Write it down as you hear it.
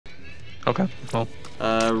Okay. Well,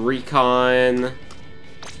 Recon.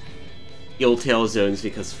 You'll tail zones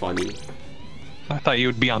because funny. I thought you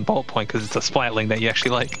would be on ballpoint because it's a splatling that you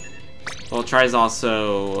actually like. Well, tries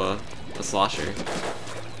also a slosher.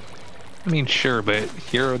 I mean, sure, but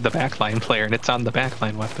you're the backline player and it's on the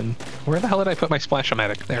backline weapon. Where the hell did I put my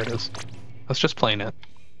splash-o-matic? There it is. I was just playing it.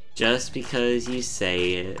 Just because you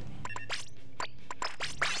say it.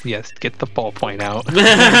 Yes, get the ballpoint out.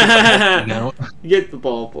 Get the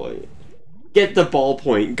ballpoint. Get the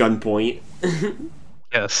ballpoint, gunpoint.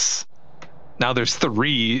 Yes. Now there's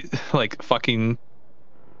 3, like, fucking...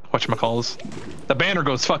 whatchamacalls. The banner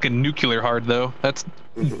goes fucking nuclear hard, though. That's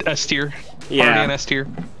S tier. Yeah. Already an S tier.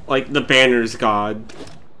 Like, the banner's god.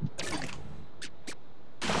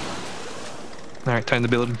 Alright, time to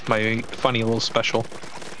build my funny little special.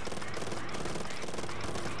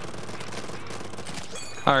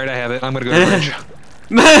 Alright, I have it. I'm gonna go to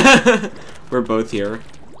bridge. We're both here.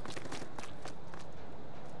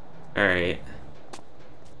 Alright.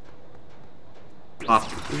 Pop.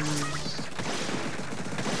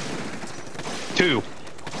 2.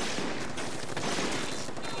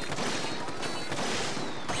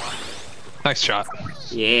 Nice shot.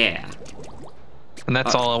 Yeah. And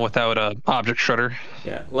that's all without a object shredder.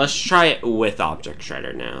 Yeah. Let's try it with object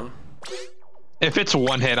shredder now. If it's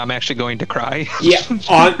one hit, I'm actually going to cry. Yeah.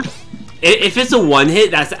 If it's a one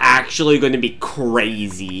hit, that's actually going to be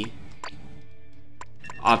crazy.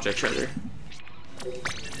 Object shredder.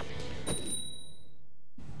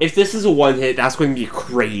 If this is a one hit, that's going to be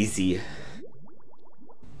crazy.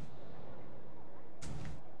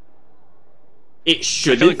 It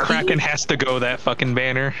should. I feel like Kraken has to go that fucking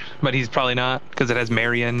banner, but he's probably not because it has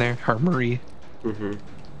Mary in there, or Marie. Mm-hmm.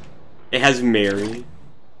 It has Mary.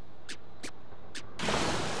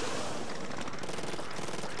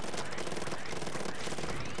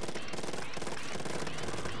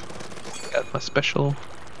 Got my special.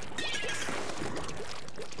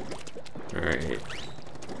 All right.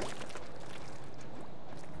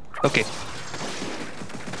 Okay.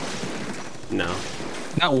 No.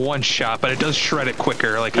 Not one shot, but it does shred it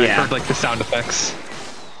quicker. Like I heard, like the sound effects.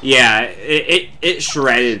 Yeah, it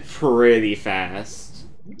shredded pretty fast.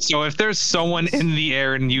 So if there's someone in the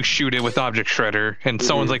air and you shoot it with object shredder, and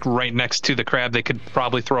someone's like right next to the crab, they could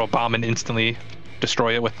probably throw a bomb and instantly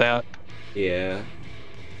destroy it with that. Yeah.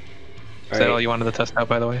 Is that all you wanted to test out,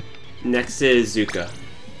 by the way? Next is Zuka.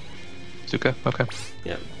 Zuka, okay.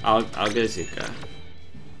 Yeah, I'll go Zuka.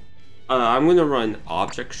 I'm gonna run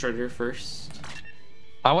object shredder first.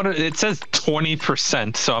 I want to. It says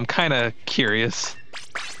 20%, so I'm kind of curious.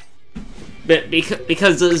 But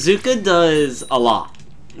because Zuka does a lot.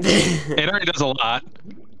 It already does a lot.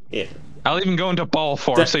 Yeah. I'll even go into ball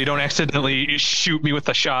form so you don't accidentally shoot me with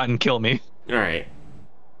a shot and kill me. All right.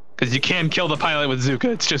 Because you can kill the pilot with Zuka.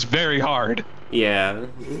 It's just very hard. Yeah.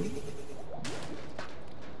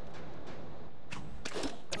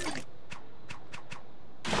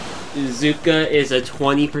 Zuka is a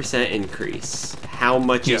 20% increase. How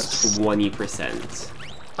much is 20%?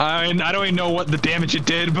 I don't even know what the damage it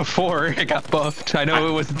did before it got buffed. I know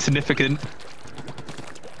it wasn't significant.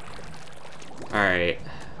 Alright.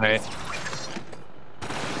 Alright.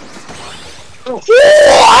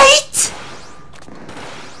 What?!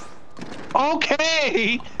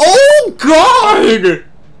 Okay! Oh god!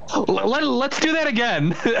 Let's do that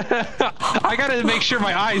again. I gotta make sure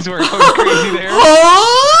my eyes weren't going crazy there.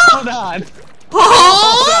 Hold on.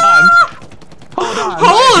 Hold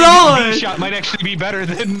on. B-shot might actually be better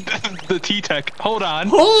than the T-Tech. Hold on.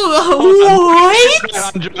 Hold on.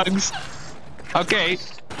 What? On drugs. Okay.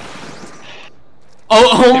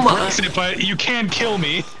 Oh my. It, but you can kill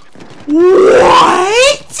me.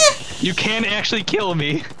 What? You can actually kill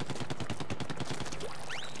me.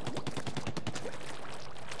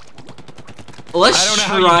 Let's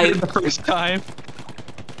try it the first time.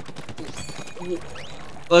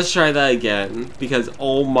 Let's try that again, because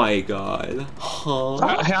oh my god.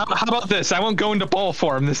 Huh? How about this? I won't go into ball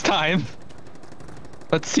form this time.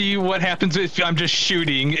 Let's see what happens if I'm just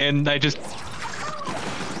shooting and I just...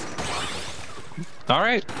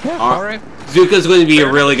 Alright. Yeah, alright. Zuka's going to be a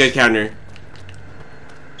really good counter.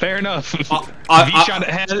 Fair enough.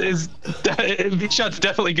 V-shot's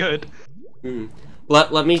definitely good.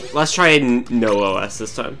 Let's try no OS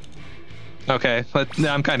this time. Okay,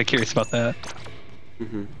 I'm kind of curious about that.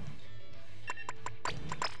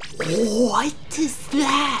 What is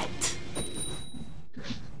that?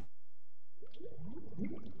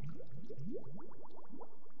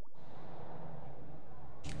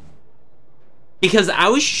 Because I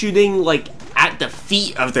was shooting like at the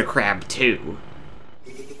feet of the crab too.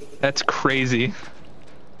 That's crazy.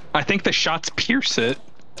 I think the shots pierce it.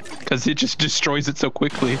 because it just destroys it so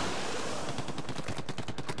quickly.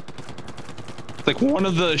 It's like one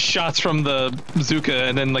of the shots from the bazooka,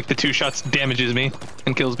 and then like the 2 shots damages me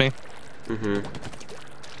and kills me. Mm-hmm.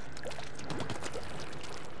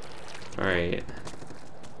 Alright.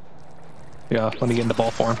 Yeah, let me get in the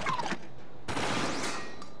ball form.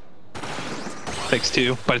 Takes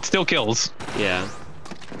 2, but it still kills. Yeah.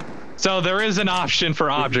 So there is an option for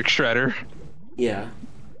Object Shredder. Yeah.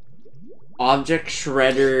 Object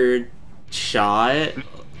Shredder shot?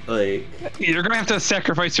 Like... You're gonna have to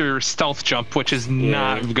sacrifice your stealth jump, which is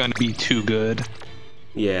not gonna be too good.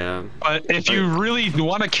 Yeah. But if you really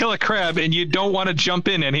want to kill a crab and you don't want to jump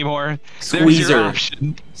in anymore, Squeezer. there's your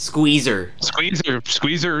option. Squeezer.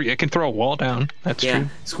 Squeezer, it can throw a wall down. That's true.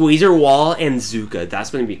 Squeezer, wall, and Zuka. That's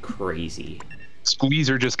gonna be crazy.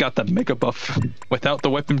 Squeezer just got the mega buff without the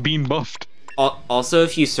weapon being buffed. Also,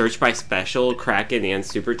 if you search by special, Kraken and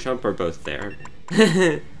Super Chump are both there.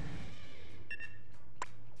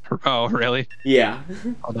 Oh, really? Yeah.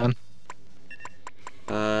 Hold on.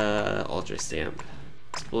 Ultra Stamp.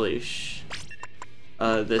 Sploosh.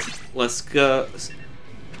 Let's go.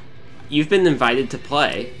 You've been invited to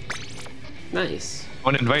play. Nice.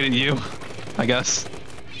 One invited you, I guess.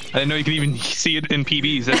 I didn't know you could even see it in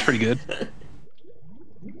PBs. That's pretty good.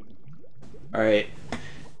 Alright.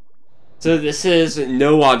 So this is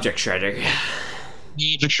no Object Shredder.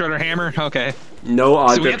 Object Shredder hammer? Okay. No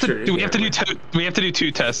Object Shredder. So we have to do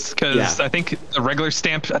 2 tests, because I think the regular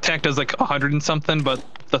stamp attack does like 100 and something, but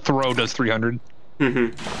the throw does 300.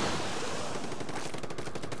 Mm-hmm.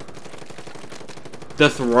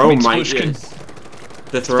 The throw might just...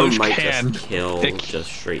 The throw might just kill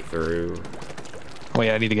just straight through.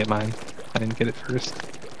 Wait, I need to get mine. I didn't get it first.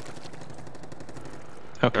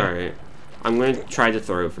 Okay. Alright. I'm going to try to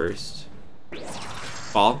throw first.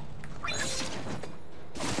 Ball.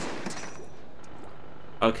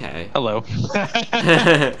 Okay. Hello. Look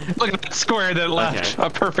at that square that left. Okay. A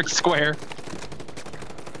perfect square.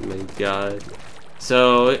 Oh my god.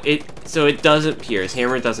 So it doesn't pierce.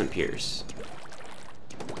 Hammer doesn't pierce.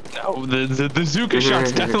 No, the Zuka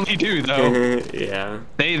shots definitely do though. Yeah.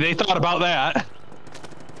 They thought about that.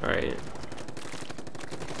 Alright.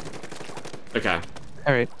 Okay.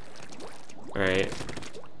 Alright. Alright.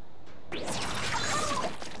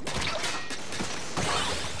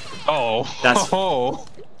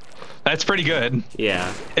 That's pretty good.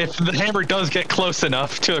 Yeah. If the hammer does get close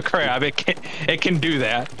enough to a crab, it can do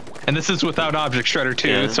that. And this is without Object Shredder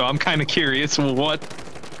too, so I'm kind of curious what,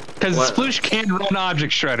 because Sploosh can run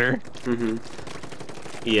Object Shredder. Mm-hmm.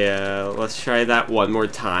 Yeah, let's try that one more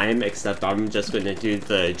time, except I'm just gonna do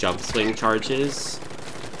the jump swing charges.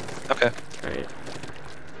 Okay. Alright.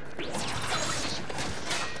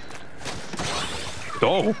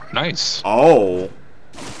 Oh, nice. Oh.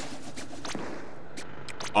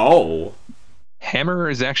 Oh. Hammer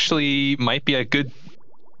is actually might be a good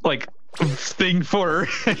like thing for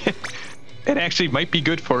it actually might be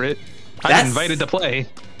good for it. I'm invited to play.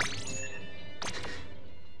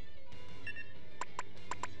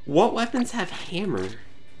 What weapons have hammer?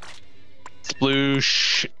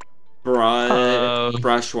 Sploosh.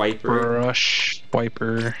 Brush wiper. Brush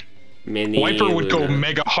wiper. Mini Wiper would go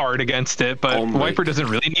mega hard against it, but Wiper doesn't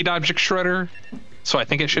really need Object Shredder, so I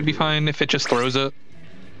think it should be fine if it just throws it.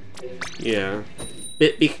 Yeah.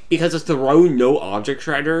 Because it's throw no Object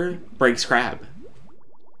Shredder breaks crab.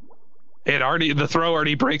 The throw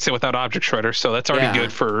already breaks it without Object Shredder, so that's already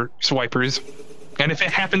good for swipers. And if it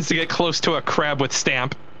happens to get close to a crab with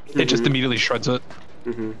stamp, it just immediately shreds it.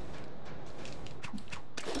 Mm-hmm.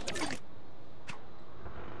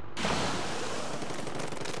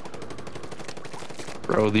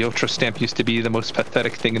 Bro, the Ultra Stamp used to be the most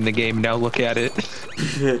pathetic thing in the game. Now look at it.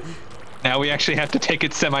 Now we actually have to take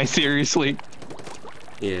it semi-seriously.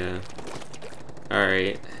 Yeah.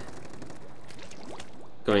 Alright.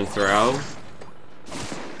 Going throw.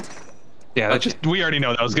 Yeah, we already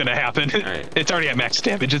know that was gonna happen. Right. It's already at max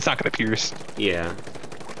damage. It's not gonna pierce. Yeah.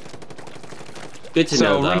 Good to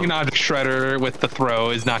know, though. So ringing Object Shredder with the throw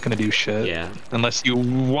is not gonna do shit. Yeah. Unless you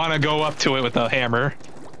want to go up to it with a hammer.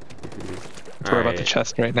 Let's worry about the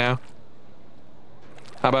chest right now.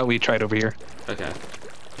 How about we try it over here? Okay.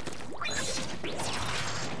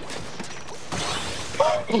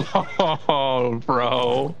 Oh,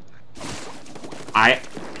 bro. I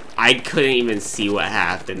couldn't even see what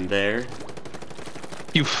happened there.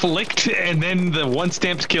 You flicked, and then the one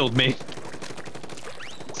stamp killed me.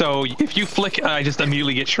 So if you flick, I just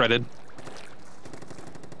immediately get shredded.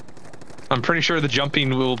 I'm pretty sure the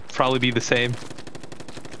jumping will probably be the same.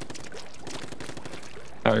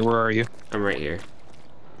 Alright, where are you? I'm right here.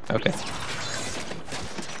 Okay.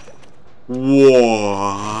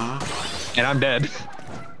 Whoa. And I'm dead.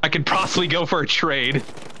 I could possibly go for a trade.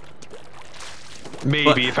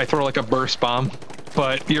 Maybe if I throw like a burst bomb.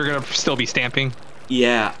 But you're gonna still be stamping.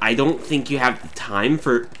 Yeah, I don't think you have the time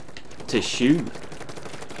to shoot.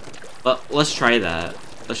 But let's try that.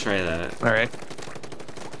 Let's try that. Alright.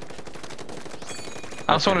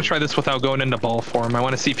 I also want to try this without going into ball form. I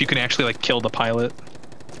want to see if you can actually like kill the pilot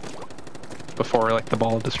before like the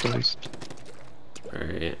ball destroys.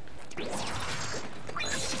 Alright.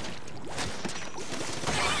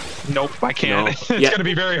 Nope, I can't. No. It's gonna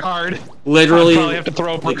be very hard. Literally, I'll probably have to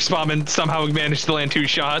throw a burst bomb and somehow manage to land 2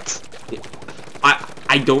 shots.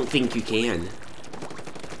 I don't think you can.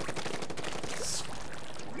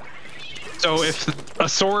 So if a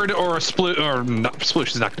sword or a sploosh, or not,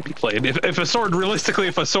 sploosh is not going to be played. If a sword, realistically,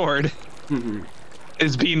 if a sword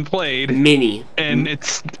is being played, mini, and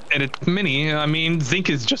it's mini, I mean, Zinc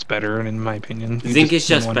is just better, in my opinion. Zinc is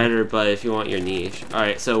just better, but if you want your niche. All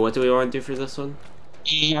right, so what do we want to do for this one?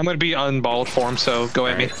 I'm going to be unballed form, so go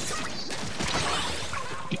at me.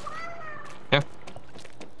 Yeah.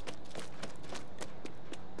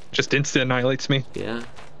 Just instant annihilates me. Yeah.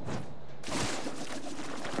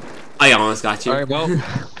 I almost got you. All right, well.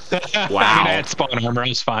 Wow. I had spawn armor. I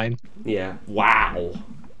was fine. Yeah. Wow.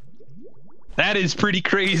 That is pretty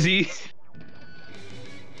crazy.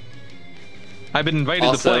 I've been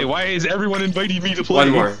invited to play. Why is everyone inviting me to play?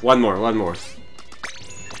 One more.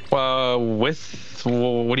 With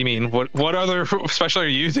what do you mean? What other special are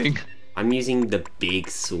you using? I'm using the big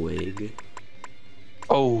swig.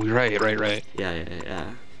 Oh, right.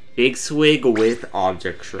 Yeah. Big swig with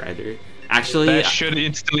object shredder. Actually, that should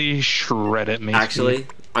instantly shred it, maybe. Actually,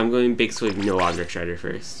 I'm going big swig, no object shredder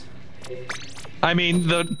first. I mean,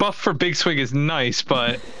 the buff for big swig is nice,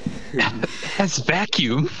 but it has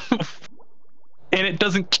vacuum, and it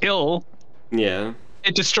doesn't kill. Yeah.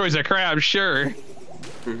 It destroys a crab, sure.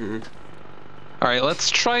 All right, let's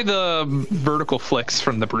try the vertical flicks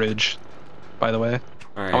from the bridge. By the way,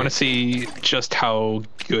 all right. I want to see just how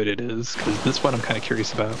good it is, because this one I'm kind of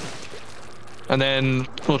curious about. And then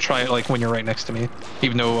we'll try it like when you're right next to me,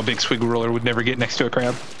 even though a big swig roller would never get next to a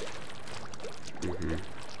crab.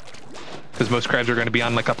 Because most crabs are going to be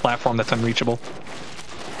on like a platform that's unreachable.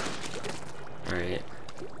 Alright.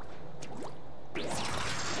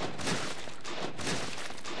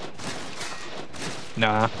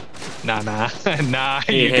 Nah,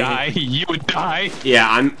 you die. You would die. Yeah,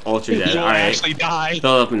 I'm ultra dead. You would Alright. actually die.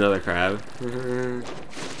 Fill up another crab.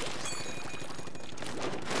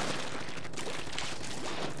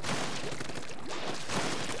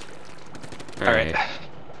 Alright.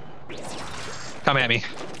 Come at me.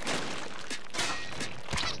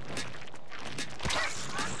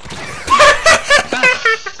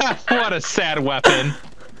 What a sad weapon.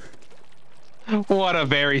 What a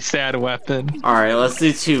very sad weapon. Alright, let's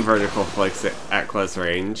do 2 vertical flicks at close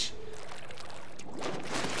range.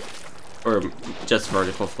 Or just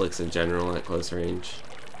vertical flicks in general at close range.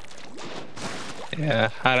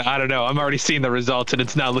 Yeah, I don't know. I'm already seeing the results and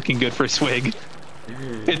it's not looking good for Swig.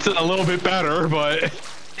 It's a little bit better, but...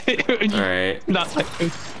 Alright. Not like...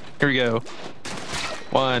 Here we go.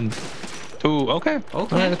 1, 2, okay.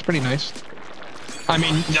 Okay. That's pretty nice. I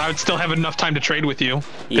mean, I would still have enough time to trade with you.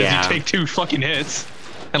 Yeah. You take 2 fucking hits.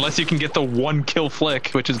 Unless you can get the 1 kill flick,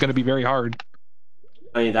 which is going to be very hard.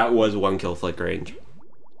 I mean, that was 1 kill flick range.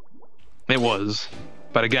 It was.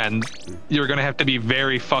 But again, you're going to have to be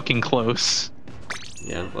very fucking close.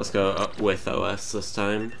 Yeah, let's go with OS this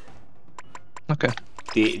time. Okay.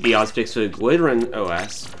 The odds big swig would run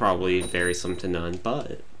OS, probably very slim to none,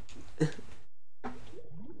 but...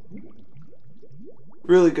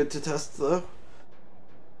 really good to test, though.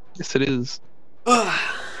 Yes, it is.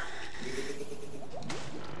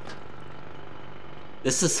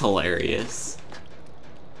 This is hilarious.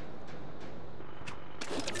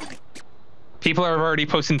 People are already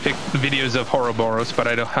posting videos of Ouroboros, but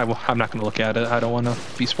I'm not going to look at it. I don't want to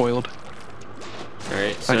be spoiled.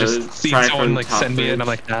 Alright, so I just see someone like send me it and I'm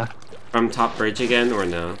like, nah. From top bridge again, or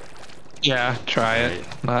no? Yeah, try it.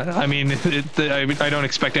 I mean, I don't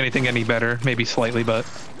expect anything any better. Maybe slightly, but...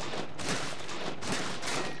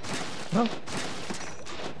 Well.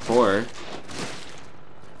 Or...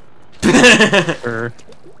 Sure.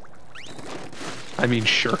 I mean,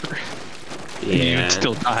 sure. Yeah. You'd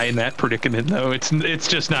still die in that predicament, though. It's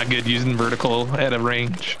just not good using vertical at a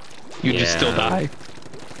range. You just still die.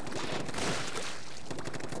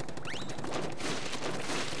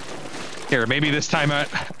 Here, maybe this time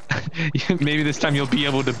maybe this time you'll be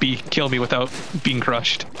able to kill me without being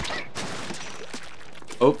crushed.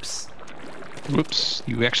 Oops. Whoops,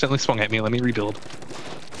 you accidentally swung at me. Let me rebuild.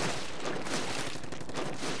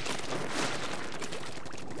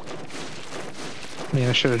 Man,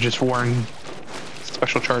 I should have just worn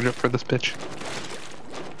special charge up for this bitch.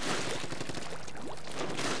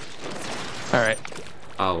 Alright.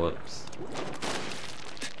 Oh, whoops.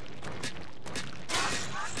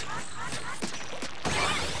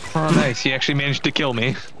 Oh, nice. He actually managed to kill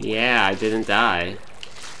me. Yeah, I didn't die.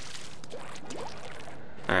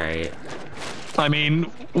 Alright. I mean,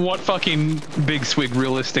 what fucking Big Swig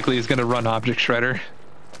realistically is gonna run Object Shredder?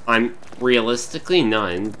 I'm realistically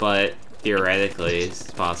none, but theoretically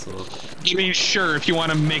it's possible. I mean, sure, if you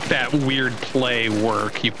want to make that weird play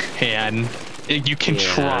work, you can. You can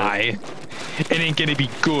try. It ain't gonna be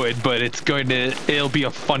good, but it'll be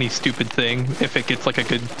a funny, stupid thing if it gets like a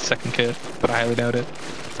good second hit, but I highly doubt it.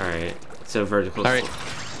 Alright, so vertical. Alright.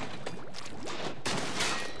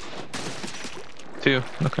 2,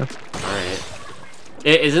 okay. Alright.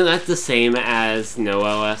 Isn't that the same as no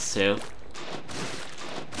OS too?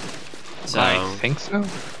 So, I think so.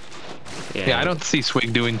 Yeah, I don't see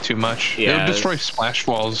Swig doing too much. Yeah, It'll destroy splash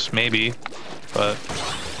walls, maybe, but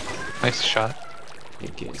nice shot.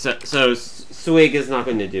 Thank you. So Swig is not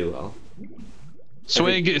going to do well.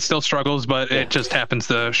 Swig it still struggles, but it just happens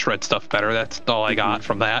to shred stuff better. That's all I got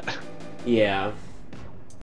from that. Yeah.